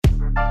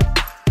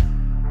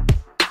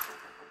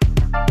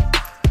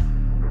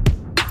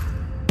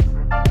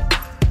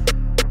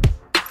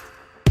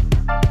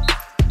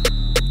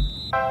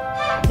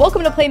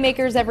Welcome to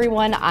Playmakers,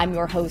 everyone. I'm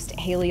your host,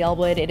 Haley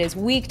Elwood. It is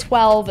week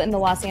 12, and the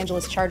Los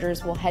Angeles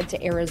Chargers will head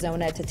to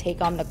Arizona to take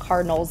on the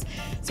Cardinals.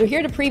 So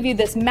here to preview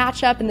this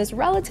matchup and this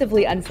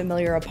relatively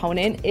unfamiliar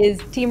opponent is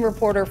team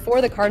reporter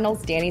for the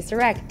Cardinals, Danny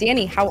Sarek.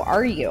 Danny, how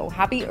are you?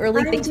 Happy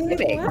early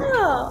Thanksgiving. I'm doing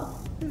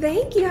well.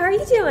 Thank you. How are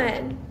you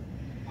doing?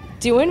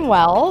 Doing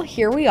well.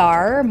 Here we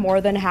are,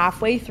 more than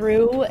halfway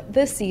through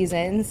the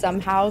season,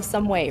 somehow,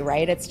 some way,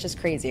 right? It's just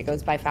crazy. It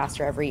goes by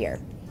faster every year.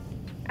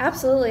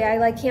 Absolutely.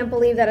 I can't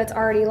believe that it's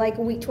already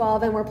week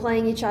 12 and we're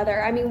playing each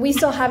other. I mean, we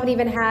still haven't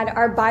even had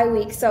our bye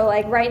week. So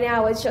right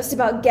now it's just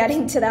about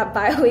getting to that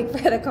bye week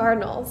for the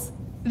Cardinals.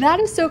 That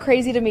is so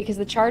crazy to me because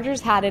the Chargers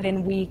had it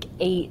in week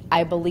 8,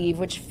 I believe,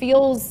 which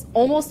feels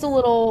almost a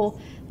little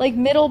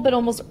middle, but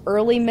almost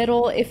early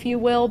middle, if you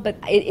will. But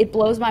it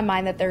blows my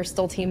mind that there are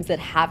still teams that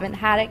haven't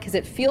had it because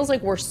it feels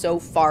like we're so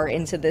far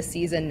into this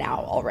season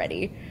now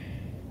already.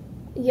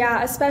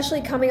 Yeah, especially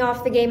coming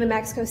off the game in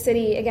Mexico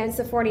City against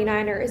the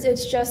 49ers.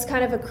 It's just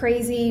kind of a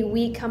crazy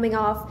week coming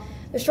off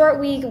the short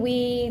week.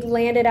 We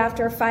landed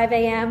after 5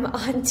 a.m.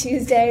 on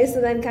Tuesday,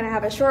 so then kind of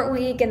have a short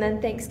week and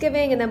then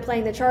Thanksgiving and then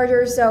playing the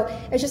Chargers. So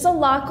it's just a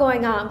lot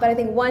going on. But I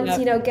think once,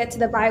 get to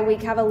the bye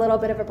week, have a little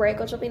bit of a break,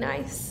 which will be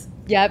nice.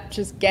 Yep,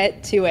 just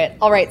get to it.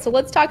 All right, so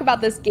let's talk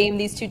about this game.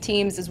 These two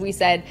teams, as we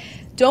said,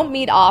 don't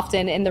meet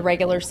often in the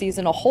regular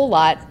season a whole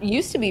lot.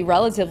 Used to be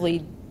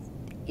relatively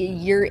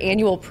your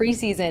annual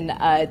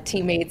preseason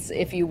teammates,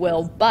 if you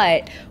will.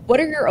 But what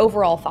are your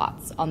overall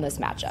thoughts on this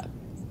matchup?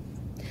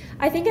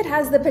 I think it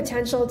has the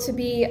potential to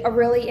be a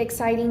really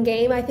exciting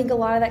game. I think a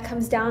lot of that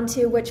comes down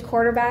to which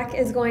quarterback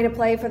is going to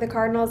play for the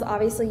Cardinals.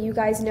 Obviously, you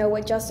guys know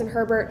what Justin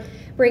Herbert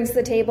brings to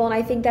the table, and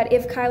I think that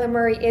if Kyler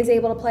Murray is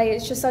able to play,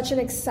 it's just such an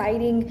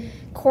exciting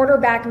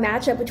quarterback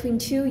matchup between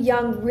two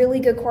young, really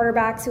good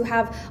quarterbacks who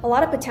have a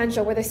lot of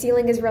potential, where the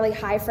ceiling is really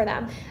high for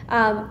them.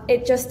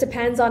 It just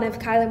depends on if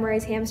Kyler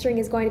Murray's hamstring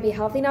is going to be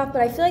healthy enough,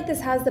 but I feel like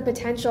this has the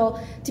potential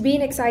to be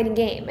an exciting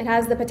game. It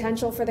has the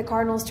potential for the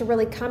Cardinals to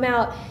really come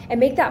out and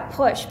make that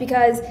push, because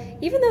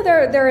even though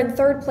they're in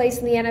third place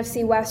in the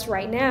NFC West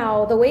right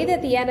now, the way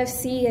that the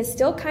NFC is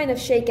still kind of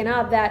shaken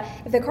up, that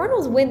if the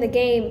Cardinals win the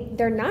game,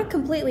 they're not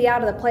completely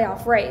out of the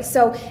playoff race.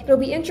 So it'll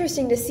be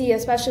interesting to see,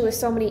 especially with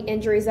so many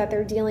injuries that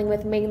they're dealing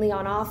with, mainly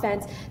on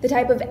offense, the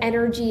type of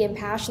energy and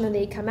passion that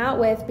they come out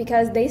with,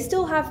 because they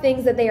still have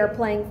things that they are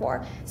playing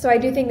for. So I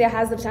do think that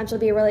has the potential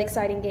to be a really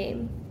exciting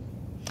game.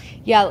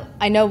 Yeah,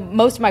 I know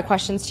most of my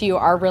questions to you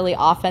are really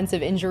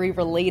offensive injury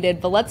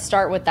related, but let's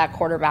start with that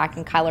quarterback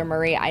and Kyler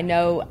Murray. I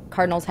know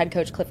Cardinals head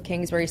coach Cliff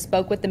Kingsbury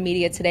spoke with the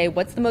media today.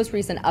 What's the most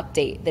recent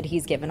update that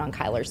he's given on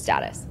Kyler's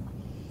status?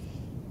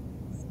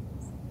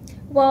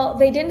 Well,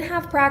 they didn't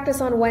have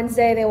practice on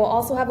Wednesday. They will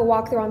also have a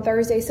walkthrough on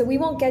Thursday, so we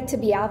won't get to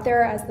be out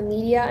there as the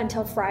media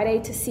until Friday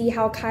to see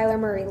how Kyler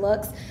Murray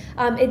looks.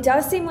 It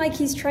does seem like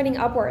he's trending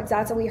upwards.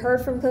 That's what we heard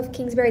from Cliff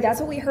Kingsbury.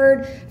 That's what we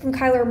heard from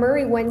Kyler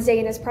Murray Wednesday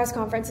in his press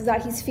conference, is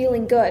that he's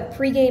feeling good.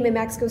 Pre-game in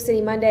Mexico City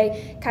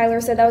Monday,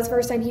 Kyler said that was the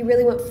first time he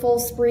really went full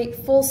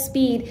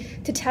speed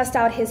to test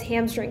out his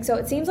hamstring. So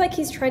it seems like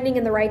he's trending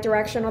in the right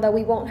direction, although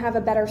we won't have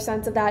a better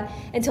sense of that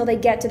until they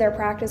get to their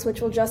practice,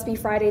 which will just be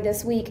Friday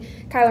this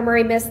week. Kyler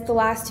Murray missed the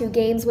last 2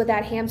 games with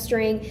that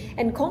hamstring,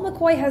 and Colt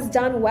McCoy has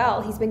done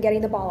well. He's been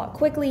getting the ball out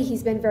quickly.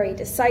 He's been very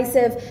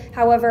decisive.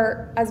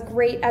 However, as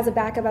great as a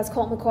backup as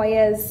Colt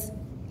McCoy is,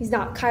 he's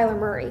not Kyler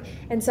Murray.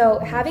 And so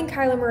having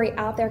Kyler Murray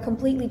out there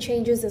completely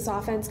changes this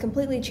offense,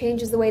 completely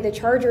changes the way the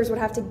Chargers would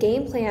have to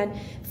game plan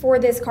for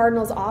this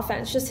Cardinals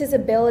offense. Just his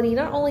ability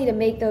not only to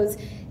make those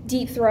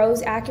deep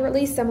throws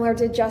accurately, similar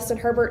to Justin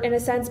Herbert in a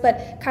sense,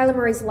 but Kyler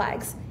Murray's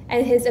legs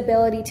and his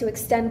ability to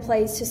extend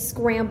plays, to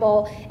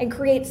scramble, and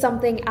create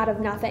something out of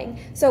nothing.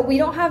 So we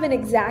don't have an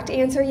exact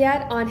answer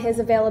yet on his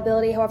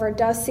availability. However, it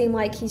does seem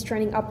like he's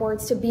trending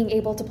upwards to being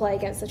able to play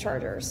against the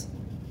Chargers.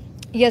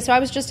 Yeah, so I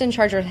was just in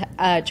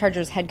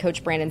Chargers head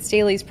coach Brandon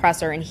Staley's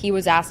presser, and he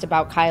was asked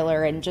about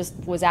Kyler and just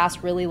was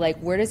asked really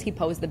where does he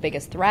pose the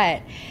biggest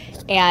threat?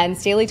 And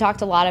Staley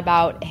talked a lot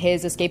about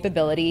his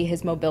escapability,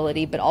 his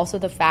mobility, but also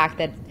the fact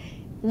that,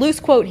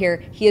 loose quote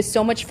here, he is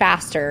so much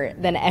faster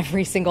than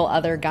every single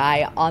other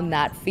guy on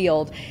that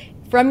field.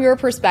 From your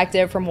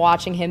perspective, from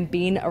watching him,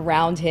 being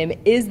around him,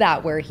 is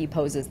that where he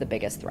poses the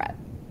biggest threat?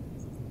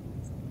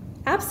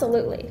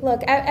 Absolutely.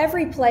 Look,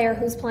 every player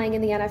who's playing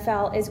in the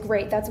NFL is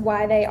great. That's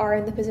why they are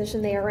in the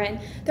position they are in.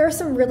 There are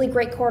some really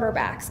great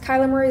quarterbacks.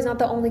 Kyler Murray is not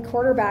the only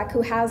quarterback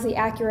who has the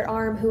accurate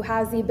arm, who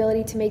has the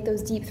ability to make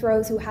those deep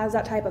throws, who has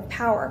that type of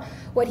power.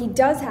 What he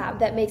does have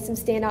that makes him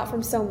stand out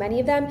from so many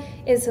of them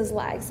is his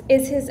legs,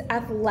 is his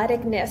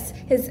athleticness,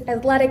 his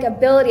athletic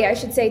ability, I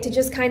should say, to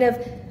just kind of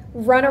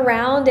run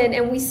around,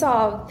 and we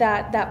saw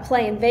that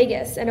play in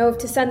Vegas, and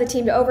to send the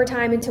team to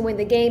overtime and to win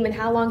the game, and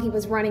how long he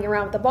was running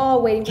around with the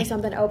ball waiting for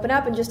something to open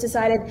up, and just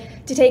decided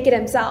to take it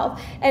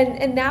himself,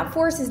 and that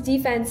forces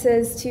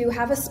defenses to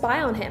have a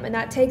spy on him, and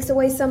that takes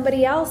away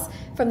somebody else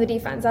from the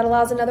defense. That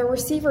allows another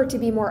receiver to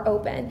be more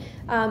open.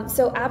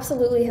 So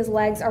absolutely his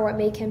legs are what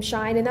make him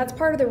shine, and that's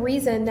part of the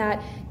reason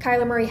that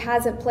Kyler Murray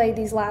hasn't played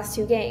these last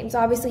 2 games.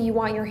 Obviously you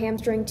want your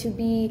hamstring to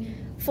be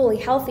fully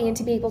healthy and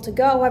to be able to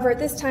go. However, at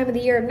this time of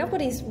the year,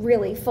 nobody's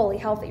really fully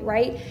healthy,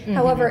 right? Mm-hmm.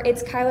 However,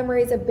 it's Kyler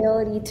Murray's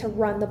ability to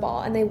run the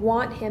ball, and they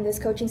want him, this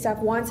coaching staff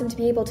wants him to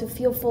be able to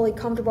feel fully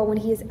comfortable when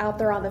he is out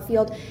there on the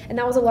field. And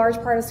that was a large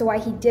part as to why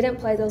he didn't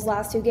play those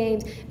last 2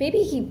 games.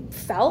 Maybe he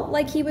felt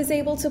like he was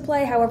able to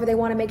play. However, they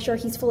want to make sure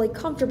he's fully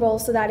comfortable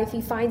so that if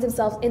he finds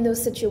himself in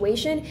those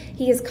situations,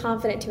 he is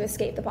confident to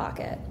escape the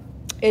pocket.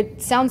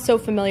 It sounds so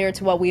familiar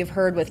to what we have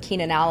heard with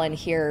Keenan Allen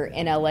here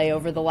in LA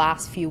over the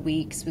last few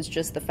weeks, was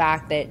just the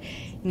fact that,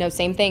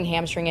 same thing,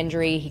 hamstring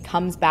injury. He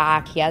comes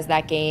back, he has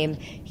that game,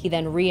 he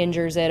then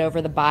re-injures it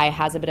over the bye,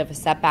 has a bit of a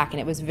setback, and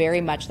it was very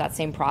much that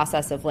same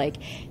process of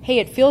like, hey,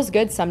 it feels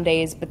good some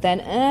days, but then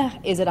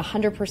is it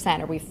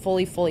 100%? Are we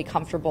fully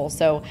comfortable?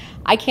 So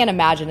I can't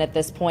imagine at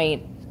this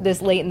point,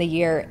 this late in the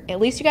year, at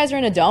least you guys are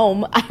in a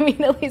dome. I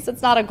mean, at least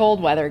it's not a cold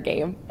weather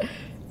game.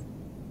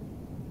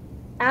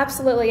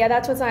 Absolutely, yeah,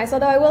 that's what's nice.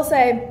 Although I will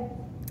say,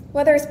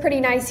 weather is pretty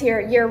nice here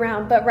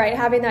year-round, but right,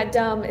 having that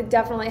dome, it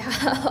definitely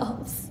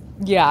helps.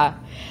 Yeah.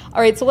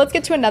 All right, so let's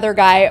get to another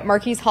guy,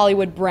 Marquise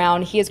Hollywood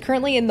Brown. He is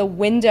currently in the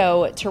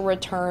window to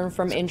return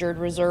from injured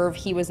reserve.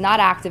 He was not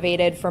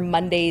activated for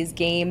Monday's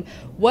game.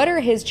 What are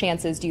his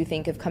chances, do you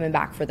think, of coming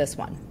back for this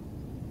one?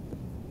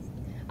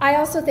 I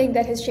also think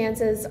that his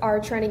chances are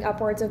trending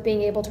upwards of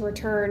being able to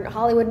return.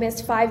 Hollywood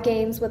missed 5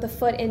 games with a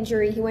foot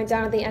injury. He went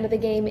down at the end of the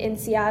game in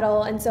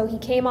Seattle, and so he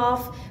he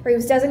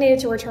was designated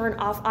to return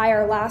off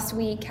IR last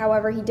week.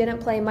 However, he didn't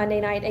play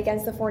Monday night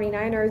against the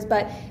 49ers,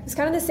 but it's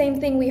kind of the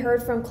same thing we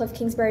heard from Cliff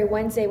Kingsbury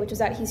Wednesday, which was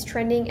that he's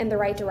trending in the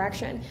right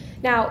direction.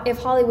 Now, if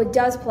Hollywood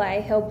does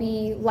play, he'll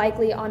be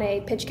likely on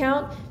a pitch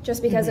count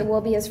just because it will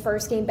be his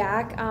first game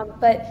back.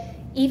 But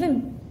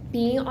even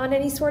being on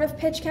any sort of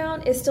pitch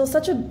count is still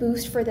such a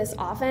boost for this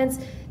offense.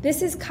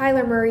 This is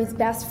Kyler Murray's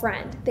best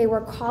friend. They were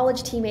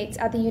college teammates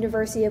at the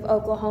University of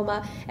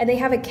Oklahoma, and they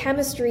have a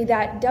chemistry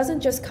that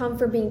doesn't just come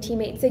from being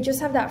teammates. They just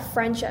have that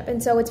friendship,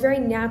 and so it's very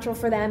natural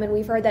for them, and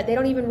we've heard that they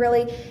don't even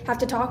really have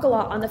to talk a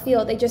lot on the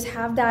field. They just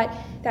have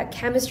that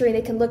chemistry.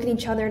 They can look at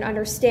each other and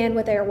understand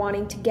what they are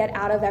wanting to get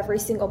out of every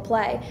single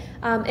play.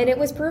 And it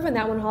was proven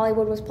that when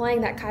Hollywood was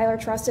playing that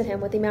Kyler trusted him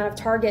with the amount of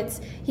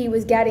targets he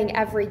was getting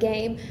every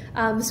game.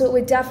 So it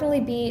would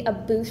definitely be a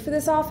boost for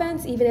this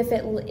offense, even if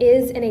it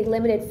is in a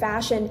limited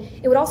fashion.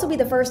 It would also be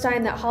the first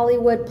time that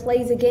Hollywood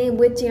plays a game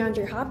with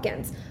DeAndre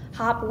Hopkins.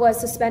 Hop was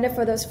suspended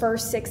for those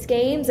first 6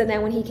 games, and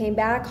then when he came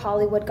back,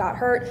 Hollywood got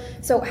hurt.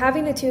 So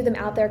having the two of them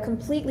out there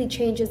completely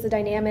changes the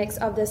dynamics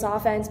of this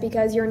offense,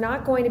 because you're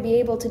not going to be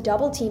able to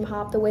double team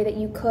Hop the way that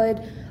you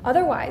could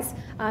otherwise.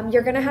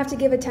 You're going to have to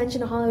give attention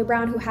to Hollywood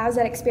Brown, who has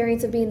that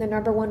experience of being the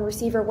 #1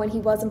 receiver when he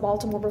was in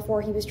Baltimore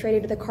before he was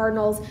traded to the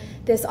Cardinals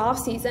this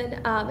offseason.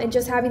 And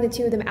just having the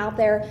two of them out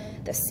there,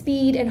 the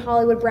speed and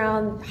Hollywood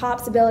Brown,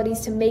 Hop's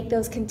abilities to make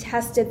those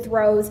contested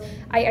throws,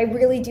 I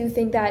really do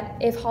think that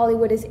if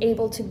Hollywood is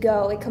able to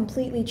go, it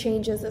completely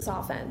changes this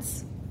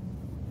offense.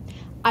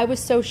 I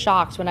was so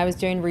shocked when I was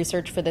doing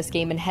research for this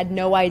game and had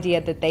no idea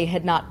that they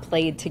had not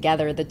played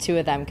together, the two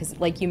of them, because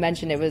like you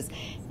mentioned, it was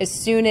as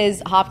soon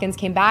as Hopkins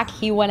came back,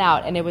 he went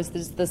out, and it was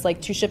this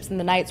like two ships in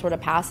the night sort of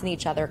passing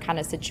each other kind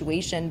of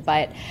situation.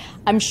 But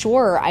I'm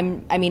sure, I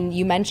mean,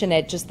 you mentioned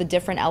it, just the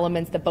different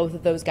elements that both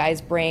of those guys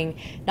bring,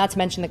 not to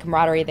mention the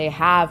camaraderie they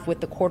have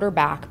with the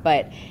quarterback,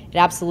 but it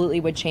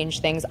absolutely would change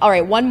things. All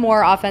right, one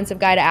more offensive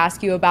guy to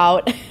ask you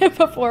about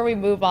before we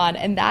move on,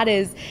 and that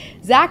is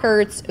Zach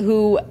Ertz,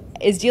 who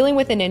is dealing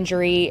with an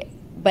injury,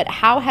 but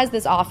how has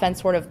this offense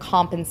sort of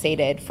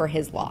compensated for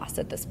his loss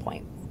at this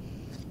point?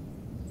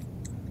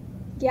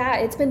 Yeah,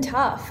 it's been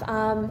tough.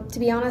 To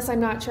be honest, I'm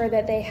not sure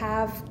that they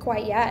have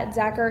quite yet.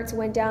 Zach Ertz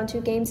went down 2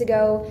 games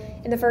ago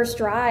in the first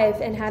drive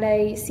and had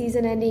a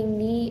season-ending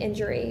knee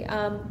injury.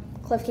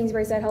 Cliff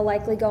Kingsbury said he'll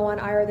likely go on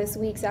IR this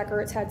week. Zach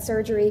Ertz had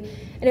surgery,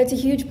 and it's a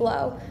huge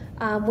blow.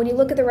 When you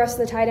look at the rest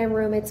of the tight end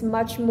room, it's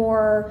much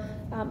more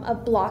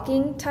of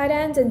blocking tight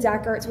ends, and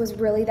Zach Ertz was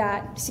really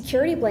that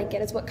security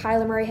blanket, is what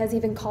Kyler Murray has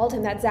even called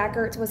him, that Zach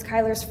Ertz was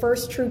Kyler's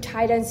first true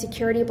tight end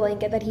security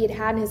blanket that he had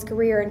had in his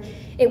career, and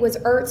it was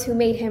Ertz who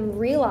made him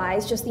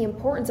realize just the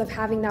importance of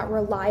having that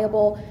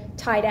reliable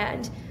tight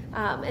end.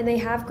 And they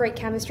have great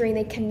chemistry and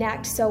they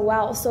connect so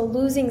well. So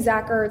losing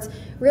Zach Ertz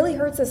really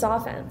hurts this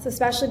offense,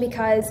 especially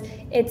because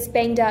it's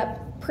banged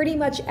up pretty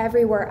much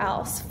everywhere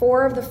else.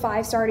 4 of the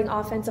 5 starting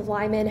offensive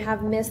linemen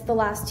have missed the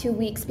last 2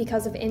 weeks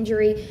because of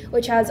injury,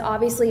 which has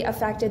obviously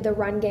affected the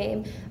run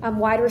game.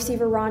 Wide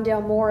receiver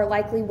Rondale Moore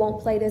likely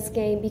won't play this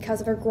game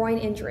because of a groin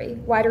injury.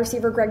 Wide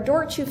receiver Greg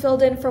Dortch, who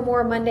filled in for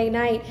Moore Monday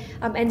night,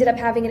 ended up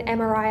having an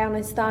MRI on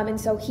his thumb, and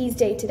so he's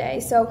day-to-day.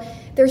 So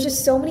there's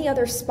just so many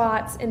other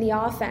spots in the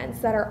offense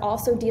that are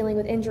also dealing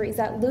with injuries,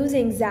 that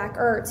losing Zach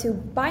Ertz, who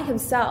by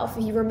himself,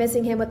 if you were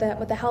missing him with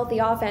a healthy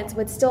offense,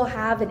 would still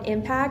have an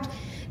impact.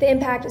 The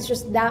impact is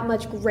just that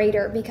much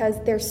greater because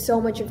there's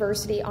so much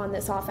adversity on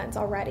this offense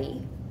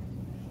already.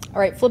 All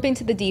right, flipping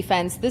to the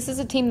defense, this is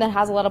a team that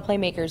has a lot of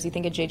playmakers. You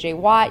think of J.J.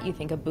 Watt, you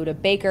think of Budda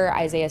Baker,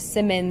 Isaiah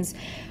Simmons.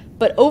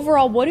 But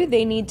overall, what do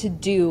they need to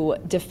do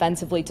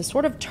defensively to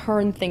sort of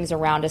turn things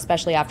around,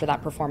 especially after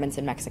that performance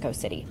in Mexico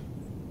City?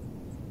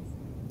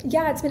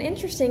 Yeah, it's been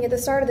interesting. At the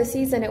start of the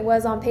season, it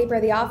was on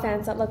paper the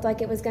offense that looked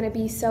like it was going to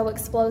be so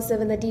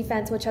explosive, and the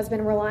defense, which has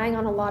been relying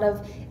on a lot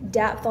of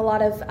depth, a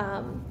lot of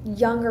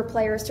younger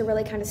players to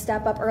really kind of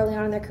step up early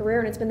on in their career.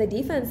 And it's been the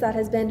defense that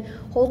has been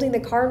holding the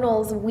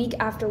Cardinals week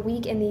after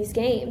week in these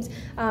games.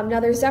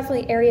 Now, there's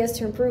definitely areas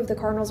to improve. The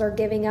Cardinals are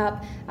giving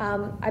up,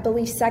 I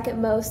believe,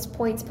 second most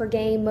points per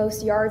game,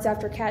 most yards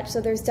after catch.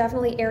 So there's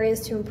definitely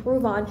areas to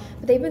improve on.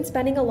 But they've been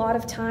spending a lot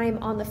of time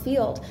on the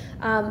field.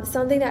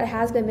 Something that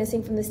has been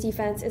missing from this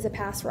defense is a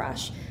pass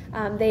rush.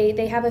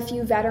 They have a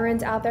few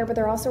veterans out there, but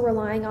they're also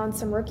relying on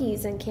some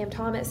rookies and Cam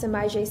Thomas and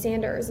Myjai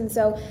Sanders. And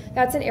so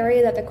that's an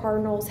area that the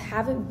Cardinals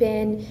haven't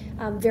been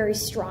very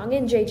strong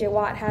in. J.J.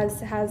 Watt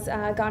has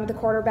gone to the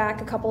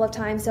quarterback a couple of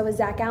times, so has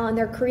Zach Allen.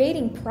 They're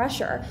creating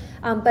pressure,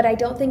 but I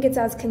don't think it's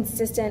as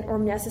consistent or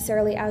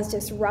necessarily as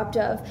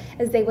disruptive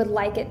as they would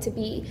like it to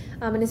be.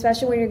 And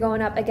especially when you're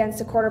going up against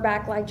a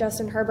quarterback like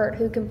Justin Herbert,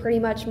 who can pretty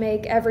much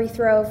make every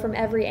throw from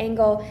every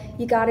angle,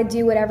 you got to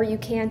do whatever you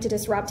can to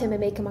disrupt him and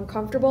make him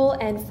uncomfortable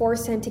and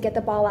force him to get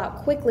the ball out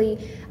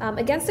quickly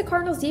against the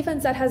Cardinals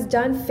defense that has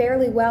done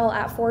fairly well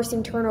at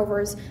forcing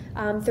turnovers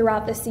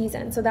throughout the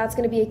season. So that's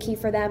going to be a key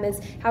for them,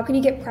 is how can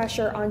you get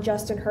pressure on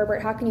Justin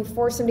Herbert? How can you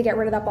force him to get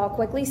rid of that ball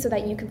quickly so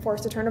that you can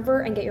force a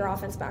turnover and get your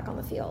offense back on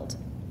the field?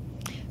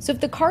 So if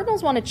the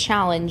Cardinals want to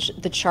challenge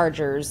the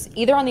Chargers,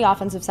 either on the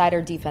offensive side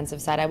or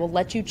defensive side, I will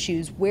let you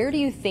choose. Where do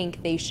you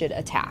think they should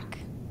attack?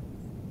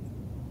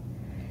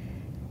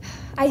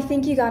 I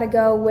think you got to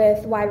go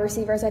with wide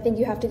receivers. I think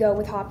you have to go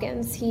with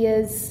Hopkins. He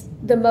is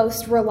the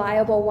most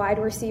reliable wide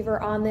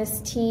receiver on this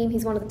team.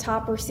 He's one of the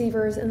top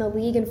receivers in the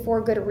league, and for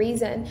good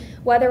reason.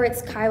 Whether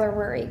it's Kyler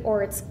Murray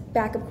or it's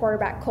backup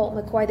quarterback Colt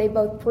McCoy, they've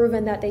both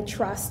proven that they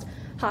trust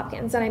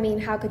Hopkins. And I mean,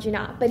 how could you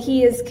not? But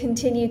he has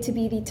continued to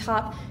be the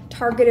top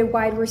targeted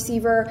wide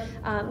receiver.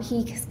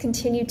 He's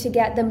continued to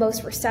get the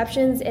most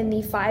receptions in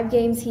the 5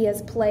 games he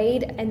has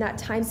played in that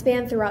time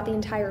span throughout the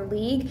entire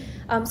league.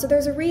 So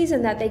there's a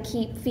reason that they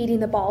keep feeding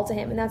the ball to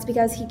him, and that's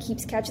because he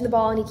keeps catching the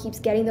ball and he keeps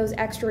getting those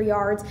extra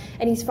yards,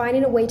 and he's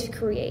finding a way to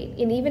create.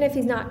 And even if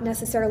he's not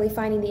necessarily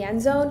finding the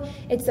end zone,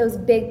 it's those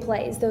big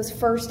plays, those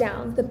first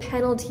downs, the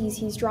penalties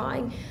he's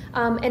drawing.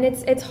 And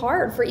it's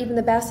hard for even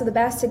the best of the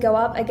best to go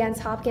up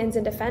against Hopkins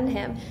and defend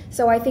him.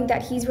 So I think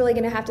that he's really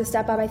going to have to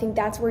step up. I think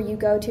that's where you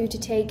go to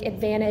take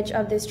advantage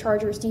of this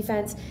Chargers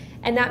defense.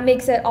 And that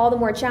makes it all the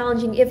more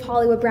challenging if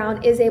Hollywood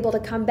Brown is able to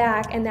come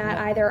back, and that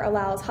either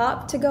allows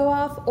Hop to go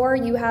off or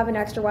you have an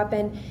extra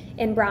weapon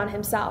in Brown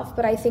himself.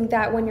 But I think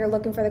that when you're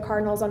looking for the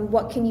Cardinals on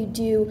what can you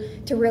do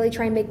to really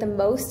try and make the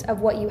most of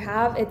what you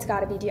have, it's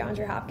got to be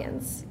DeAndre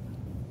Hopkins.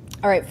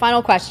 All right,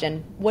 final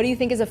question. What do you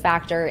think is a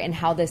factor in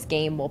how this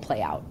game will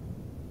play out?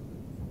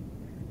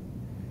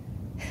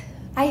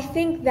 I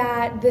think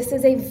that this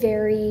has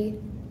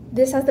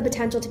the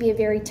potential to be a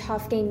very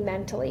tough game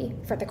mentally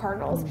for the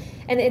Cardinals.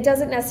 And it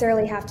doesn't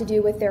necessarily have to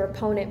do with their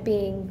opponent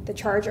being the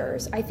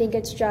Chargers. I think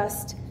it's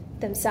just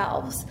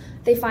themselves.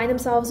 They find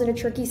themselves in a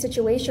tricky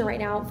situation right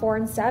now at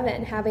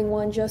 4-7, having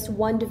won just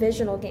one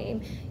divisional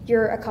game.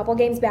 You're a couple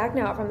games back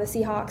now from the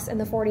Seahawks and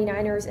the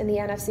 49ers in the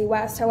NFC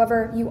West.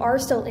 However, you are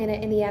still in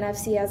it in the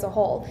NFC as a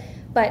whole.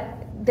 But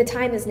the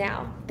time is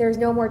now. There's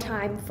no more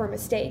time for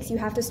mistakes. You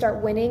have to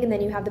start winning, and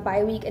then you have the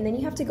bye week, and then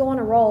you have to go on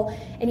a roll,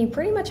 and you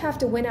pretty much have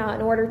to win out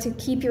in order to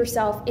keep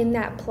yourself in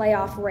that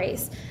playoff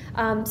race.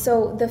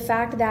 So the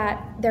fact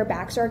that their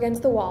backs are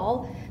against the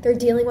wall, they're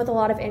dealing with a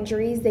lot of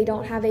injuries, they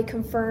don't have a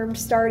confirmed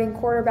starting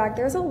quarterback,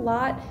 there's a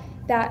lot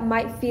that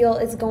might feel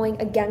is going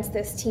against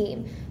this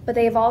team. But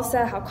they have all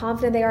said how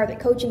confident they are, the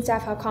coaching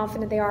staff, how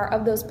confident they are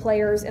of those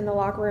players in the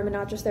locker room, and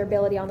not just their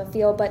ability on the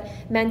field, but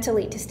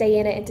mentally to stay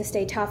in it and to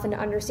stay tough and to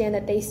understand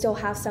that they still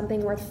have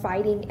something worth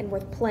fighting and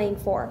worth playing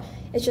for.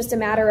 It's just a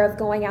matter of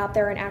going out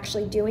there and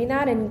actually doing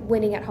that and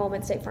winning at home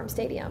at State Farm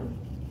Stadium.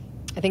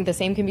 I think the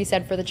same can be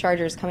said for the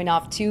Chargers, coming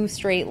off 2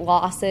 straight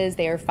losses.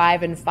 They are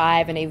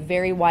 5-5 in a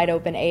very wide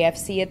open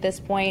AFC at this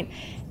point.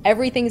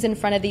 Everything's in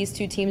front of these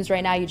two teams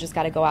right now. You just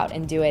got to go out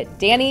and do it.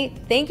 Danny,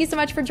 thank you so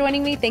much for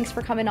joining me. Thanks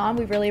for coming on.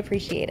 We really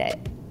appreciate it.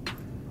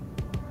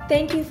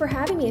 Thank you for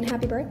having me, and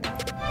happy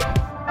birthday.